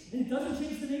hideous. And it doesn't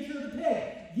change the nature of the pig.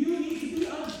 You need to be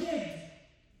unpigged.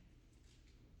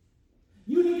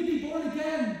 You need to be born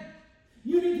again.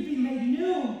 You need to be made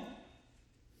new.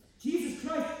 Jesus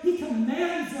Christ, he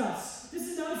commands us. This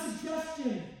is not a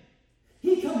suggestion.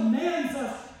 He commands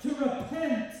us to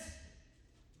repent.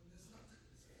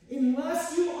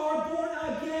 Unless you are born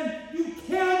again, you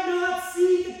cannot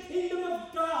see the kingdom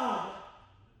of God.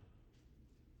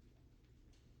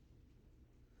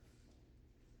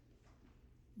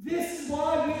 This is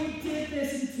why we did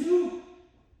this in 2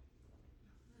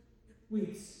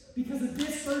 weeks. Because of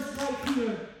this verse right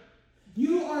here.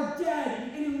 You are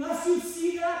dead, and unless you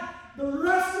see that, the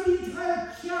rest of the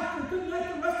entire chapter, good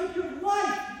night, the rest of your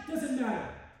life doesn't matter.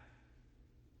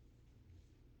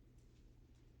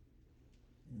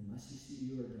 And unless you see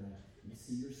you are dead, and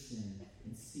see your sin,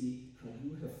 and see how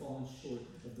you have fallen short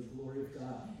of the glory of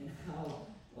God, and how,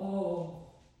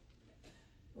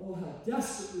 how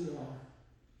desperate we are.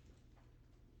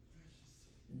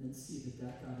 And then see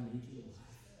that God made you alive.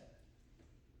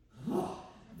 Oh,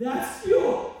 that's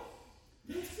fuel!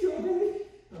 That's fuel, baby!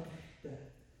 Okay, good.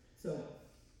 So,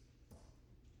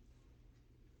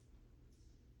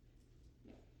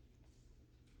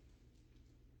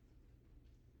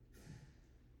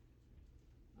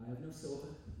 I have no silver.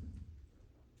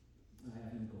 I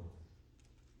have no gold.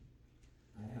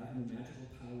 I have no magical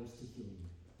powers to heal you.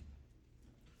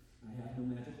 I have no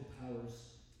magical powers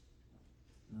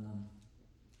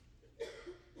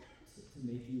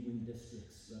make you win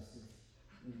districts, wrestlers,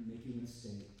 and make you win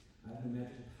state. I have no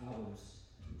magical powers,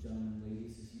 gentlemen and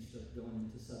ladies, as you start going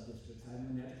into sub-districts. I have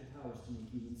no magical powers to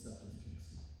make you win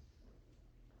sub-districts,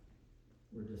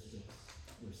 or districts,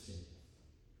 or state.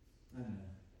 I don't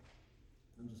know.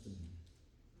 I'm just a man.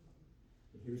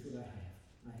 But here's what I have.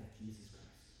 I have Jesus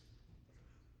Christ.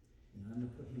 And I'm going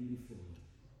to put him before you.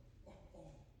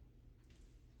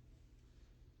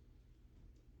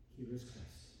 Here is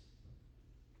Christ.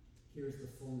 Here is the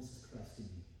fullness of Christ in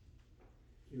you.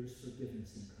 Here is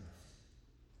forgiveness in Christ.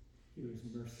 Here is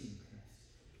mercy in Christ.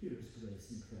 Here is grace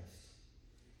in Christ.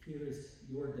 Here is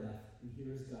your death, and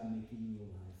here is God making you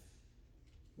alive.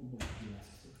 What more could you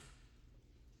ask for?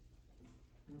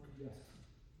 What could you ask for?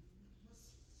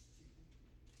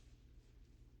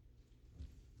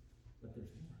 But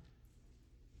there's more.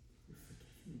 You're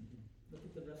forgiven in him. Look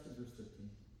at the rest of verse 13.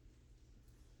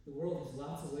 The world has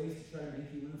lots of ways to try to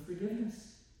make you win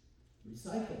forgiveness.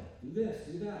 Recycle. Do this,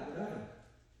 do that, whatever.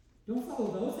 Don't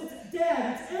follow those. It's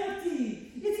dead. It's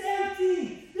empty. It's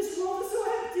empty. This world is so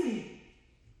empty.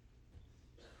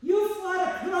 You fly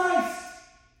to Christ.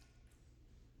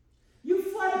 You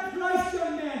fly to Christ,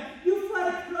 young man. You fly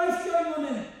to Christ, young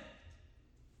woman.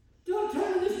 Don't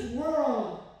turn to this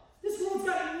world. This world's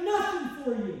got nothing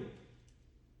for you.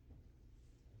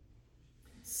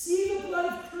 See the blood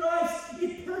of Christ.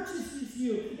 It purchases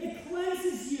you. It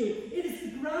cleanses you. It is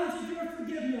the grounds of your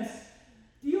forgiveness.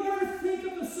 Do you ever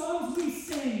think of the songs we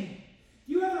sing?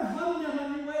 Do you ever hum them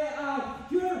on your way out?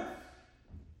 Do you ever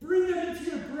bring them into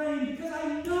your brain? Because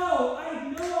I know,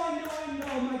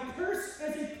 my curse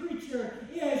as a preacher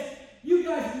is you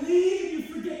guys leave and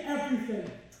you forget everything.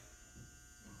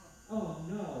 Oh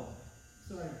no.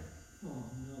 Sorry. Oh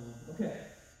no. Okay.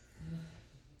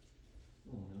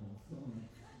 Oh no.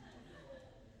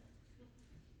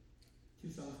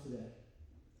 Two songs today.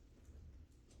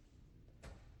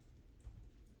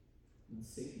 When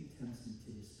Satan tempts me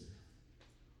to despair.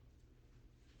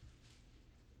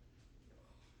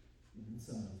 And then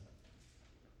somebody,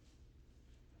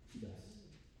 he does.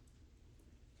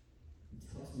 He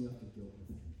tells me of the guilt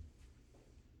within me,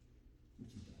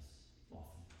 which he does,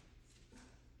 often.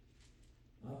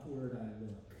 Upward I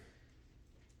look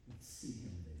and see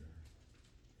him there,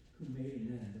 who made an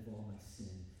end of all my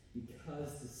sin.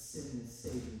 Because the sinless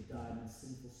Savior died, my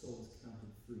sinful soul is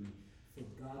counted free. For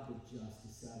God the just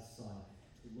is satisfied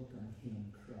to look on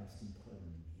him, Christ, and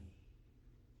pardon me.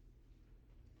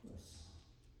 What a song.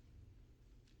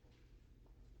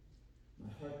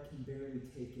 My heart can barely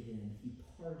take it in. He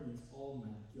pardons all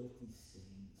my guilty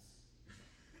stains.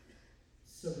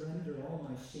 Surrender all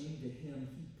my shame to him.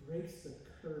 He breaks the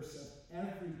curse of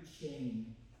every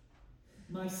chain.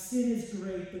 My sin is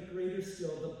great, but greater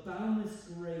still, the boundless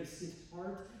grace his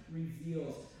heart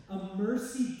reveals. A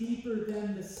mercy deeper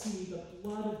than the sea, the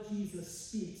blood of Jesus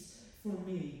speaks for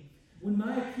me. When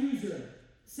my accuser,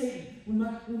 Satan,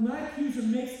 when my accuser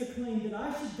makes the claim that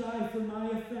I should die for my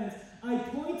offense, I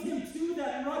point him to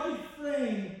that rugged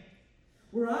frame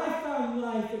where I found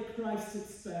life at Christ's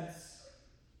expense.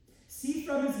 See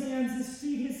from his hands, his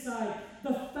feet, his side,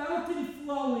 the fountain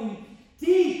flowing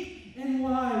deep and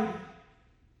wide.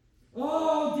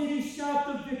 Oh, did he shout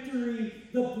the victory?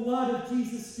 The blood of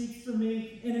Jesus speaks for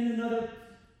me. And in another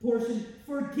portion,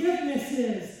 forgiveness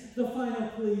is the final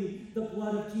plea. The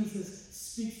blood of Jesus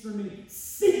speaks for me.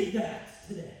 Sing that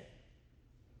today.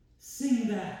 Sing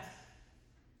that.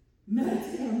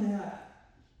 Meditate on that.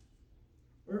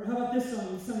 Or how about this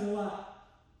song? We've sung it a lot.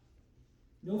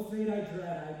 No fate I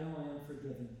dread, I know I am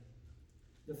forgiven.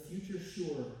 The future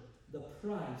sure, the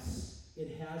price,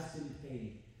 it has been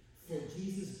paid. For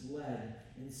Jesus bled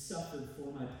and suffered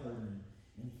for my pardon,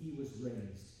 and he was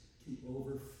raised to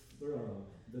overthrow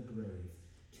the grave.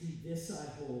 To this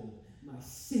I hold, my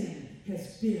sin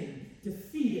has been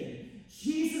defeated.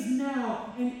 Jesus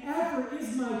now and ever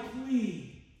is my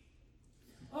plea.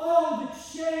 Oh,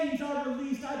 the chains are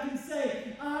released. I can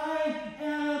say, I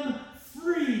am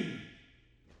free.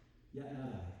 Yet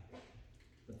not I,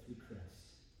 but through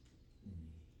Christ in me.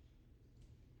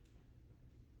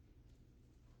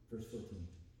 Verse 14.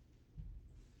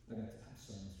 I'm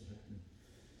sorry, Mr. Heckman.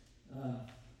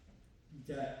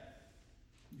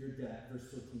 Your debt, verse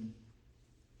 14.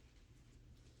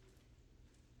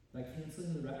 By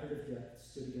canceling the record of debt that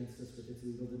stood against us with its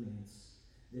legal demands,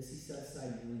 this he set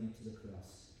aside, nailing it to the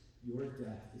cross. Your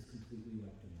debt is completely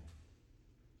wiped away.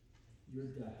 Your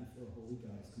debt before a holy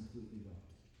God is completely wiped.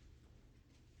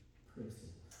 Praise the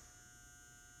Lord.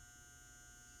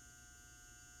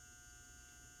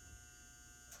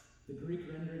 The Greek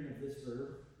rendering of this verb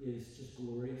is just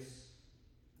glorious,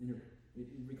 and it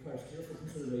requires careful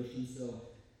consideration, so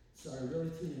sorry,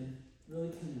 really tune in.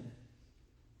 really timid.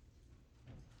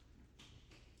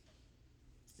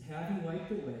 Having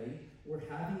wiped away, or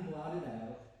having blotted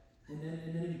out, and then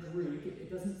in Greek, it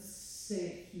doesn't say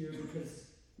it here because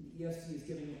the ESV is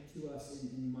giving it to us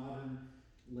in modern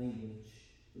language,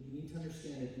 but you need to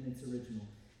understand it in its original.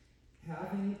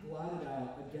 Having blotted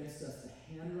out against us the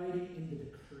handwriting in the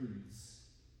decrees,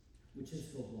 which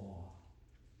is the law.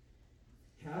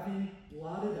 Having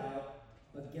blotted out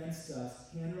against us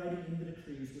handwriting in the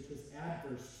decrees, which was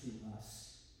adverse to us.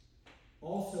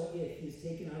 Also, if he is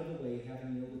taken out of the way,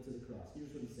 having nailed it to the cross.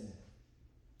 Here's what he's saying.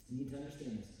 You need to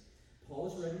understand this. Paul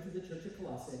is writing to the church at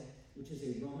Colossae, which is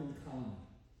a Roman colony.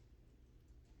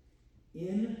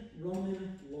 In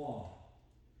Roman law,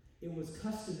 it was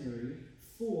customary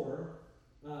for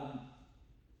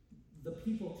the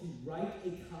people to write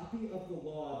a copy of the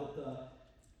law that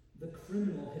the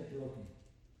criminal had broken.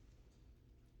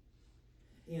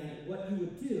 And what you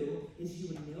would do is you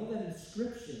would nail that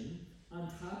inscription on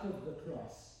top of the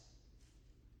cross.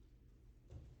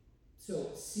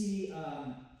 So see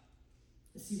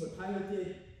what Pilate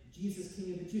did, Jesus,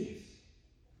 King of the Jews.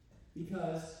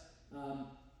 Because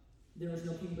there was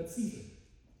no king but Caesar.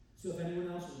 So if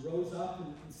anyone else rose up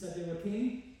and said they were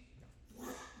king,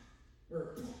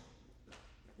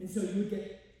 and so you would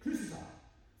get crucified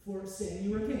for saying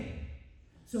you were king.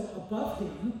 So above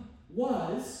him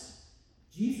was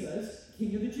Jesus,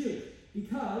 King of the Jews,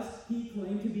 because he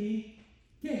claimed to be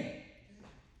king.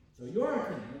 So you're a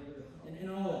king, and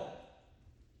all that.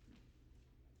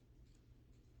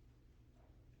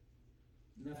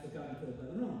 And that's what got him killed by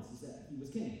the Romans, is that he was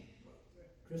king.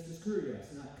 Christus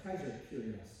Kyrios, not Kaiser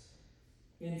Kyrios.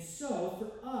 And so,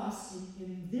 for us,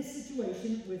 in this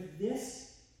situation, with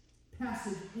this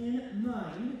passage in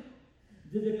mind,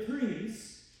 the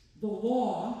decrees, the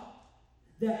law,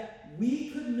 that we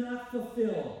could not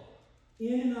fulfill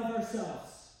in and of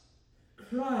ourselves,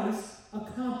 Christ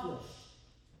accomplished.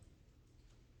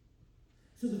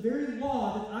 So the very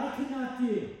law that I cannot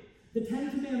do, the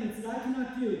Ten Commandments that I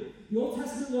cannot do, the Old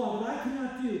Testament law that I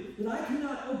cannot do, that I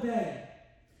cannot obey,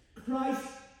 Christ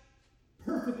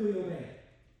perfectly obeyed.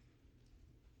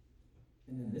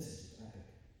 And then this is just epic.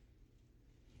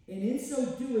 And in so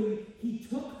doing, he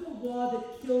took the law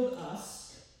that killed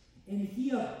us, and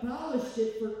he abolished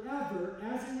it forever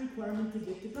as a requirement to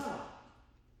get to God.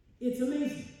 It's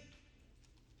amazing.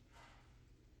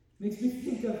 Makes me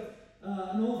think of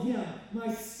an old hymn,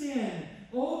 my sin,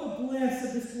 oh the bliss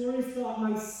of this glorious thought,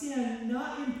 my sin,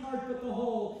 not in part but the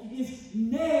whole, is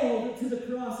nailed to the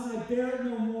cross, and I bear it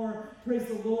no more. Praise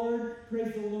the Lord,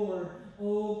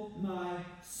 oh my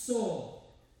soul.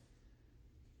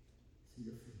 So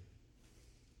you're free.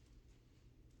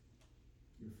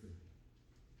 You're free.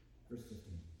 Verse 15.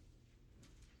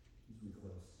 As we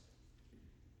close.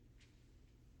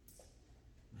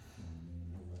 Oh man,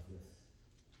 I love this.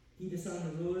 He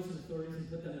disarmed the rulers and authorities and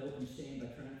put them to open shame by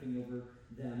triumphing over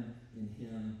them in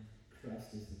him.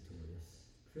 Christ is victorious.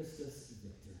 Christus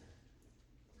victor.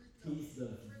 He's the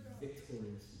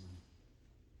victorious one.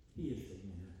 He is the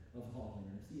winner of all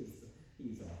winners. He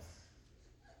is awesome.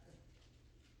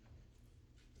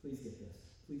 Please get this.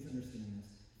 Please understand this.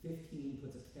 15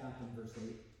 puts a cap on verse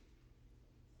 8.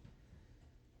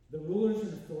 The rulers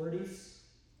and authorities,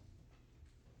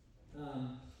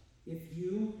 if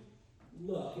you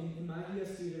look, in my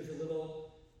ESV there's a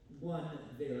little one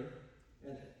there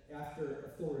after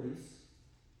authorities.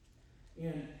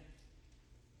 And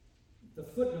the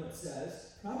footnote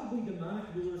says, probably demonic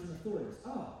rulers and authorities.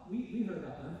 Oh, we heard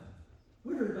about them.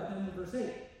 We heard about them in verse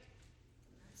 8.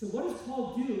 So what does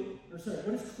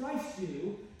what does Christ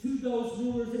do to those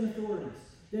rulers and authorities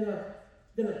that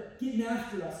are getting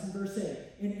after us in verse 8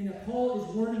 and that Paul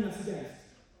is warning us against?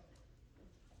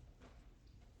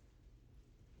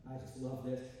 I just love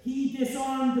this. He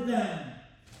disarmed them.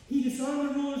 He disarmed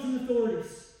the rulers and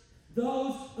authorities.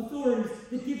 Those authorities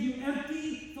that give you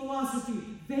empty philosophy,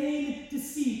 vain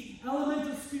deceit,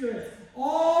 elemental spirits,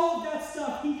 all of that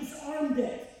stuff, he disarmed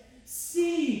it.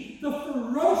 See the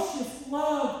ferocious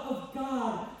love of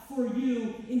God for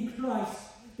you in Christ.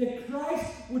 That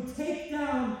Christ would take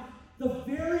down the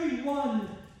very one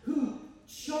who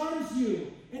charms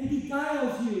you and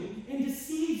beguiles you and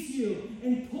deceives you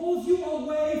and pulls you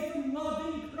away from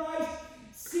loving Christ.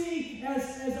 See, as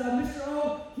Mr.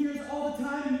 O hears all the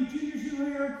time, and you juniors, you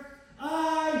hear,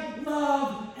 I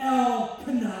love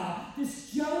Elkanah,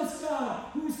 this jealous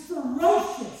God who is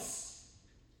ferocious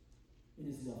in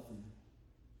his love for you.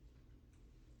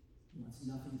 He wants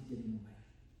nothing to get in the way.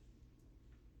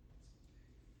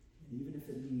 And even if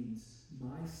it means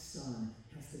my son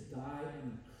has to die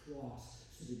on the cross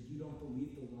so that you don't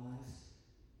believe the lies,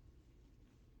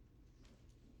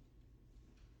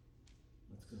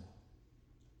 go.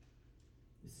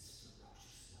 This is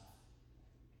ferocious stuff.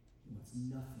 He wants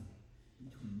nothing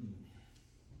between you and him.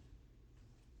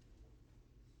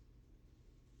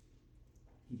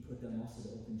 He put them also to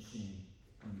open shame,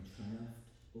 and he triumphed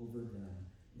over them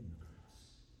in the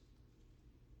cross.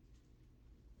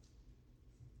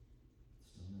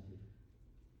 Still not here.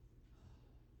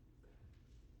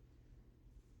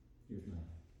 Here's my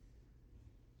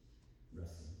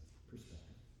wrestling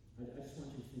perspective. I just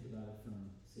want you to think about it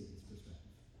from Satan's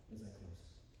perspective as I close.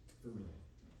 For real.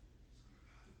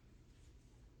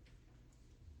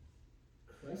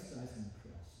 Christ dies on the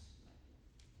cross.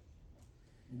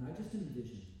 And I just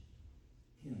envision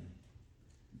him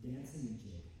dancing a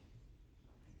jig.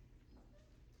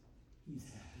 He's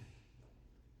happy.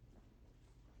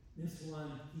 This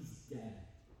one, he's dead.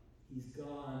 He's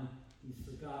gone. He's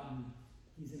forgotten.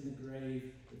 He's in the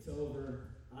grave. It's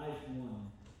over. I've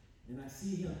won. And I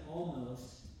see him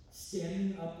almost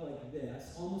standing up like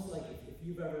this, almost like if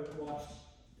you've ever watched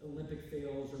Olympic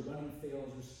fails or running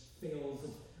fails or fails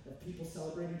of people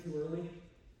celebrating too early.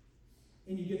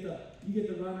 And you get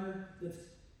the runner that's,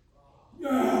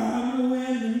 I'm going to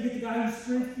win, and you get the guy who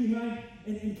sprints behind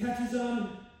and catches them and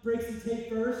breaks the tape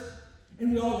first,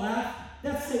 and we all laugh.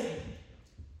 That's Satan.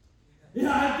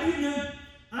 Yeah, I beat him.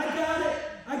 I got it.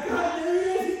 There he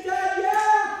is. He's dead.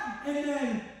 Yeah. And then,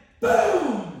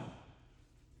 boom!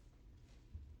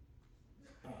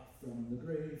 Up from the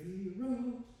grave he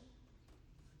rose.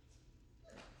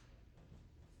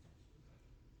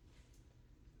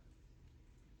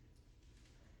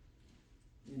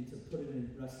 And to put it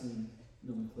in wrestling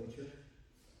nomenclature,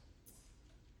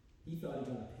 he thought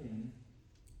he got a pin,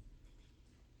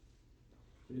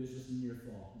 but it was just a near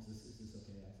fall. Is this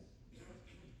okay, Isaac?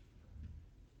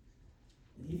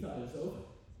 And he thought it was over.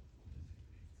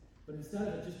 But instead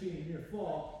of it just being a near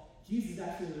fall, Jesus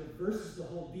actually reverses the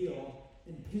whole deal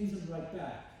and pins him right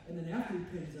back. And then after he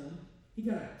pins him, he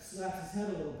kind of slaps his head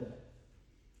a little bit.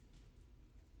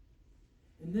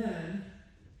 And then,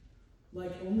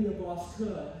 like only a boss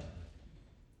could,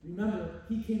 remember,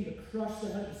 he came to crush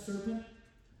the head of the serpent.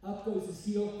 Up goes his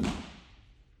heel.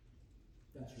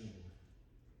 That's your Lord.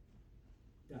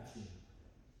 That's your Lord.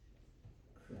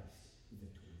 Christ, the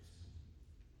victorious one.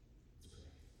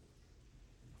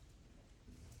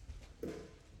 Let's pray.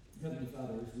 Heavenly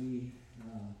Father, as we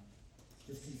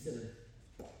just consider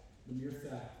the mere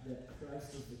fact that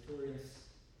Christ is victorious,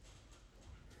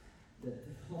 that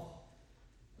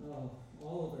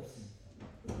all of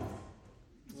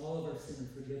our sin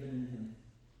are forgiven in him.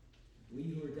 We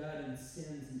who are dead in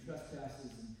sins and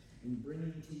trespasses and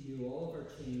bringing to you all of our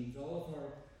chains, all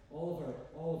of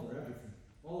our everything,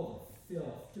 all of our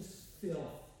filth, just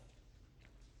filth.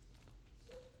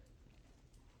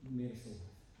 You made us alive.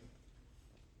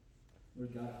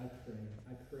 Lord God,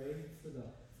 I pray for the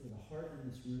heart in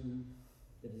this room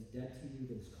that is dead to you,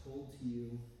 that is cold to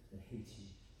you, that hates you,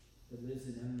 that lives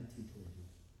in enmity toward you.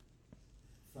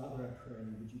 Father, I pray,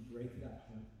 would you break that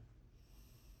heart?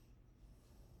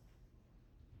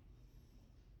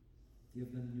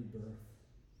 Give them new birth.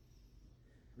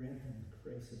 Grant them the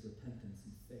grace of repentance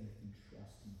and faith and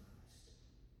trust in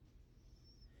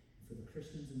Christ. And for the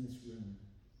Christians in this room,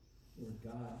 Lord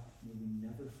God, may we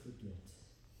never forget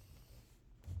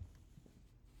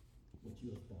what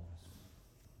you have bought us from.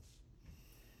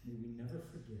 May we never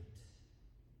forget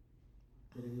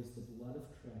that it was the blood of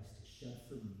Christ shed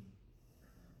for me,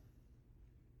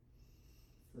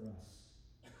 for us,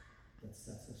 that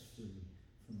sets us free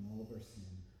from all of our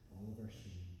sin, all of our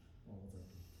shame, all of our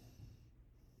guilt.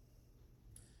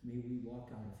 May we walk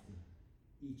out of here,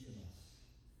 each of us,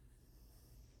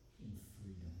 in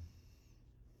freedom.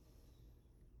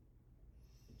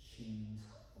 The chains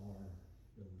are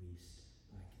released.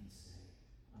 I can say,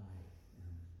 I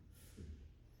am free.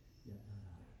 Yet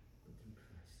not I, but through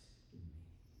Christ in me.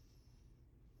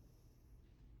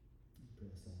 I pray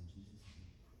this all in Jesus' name.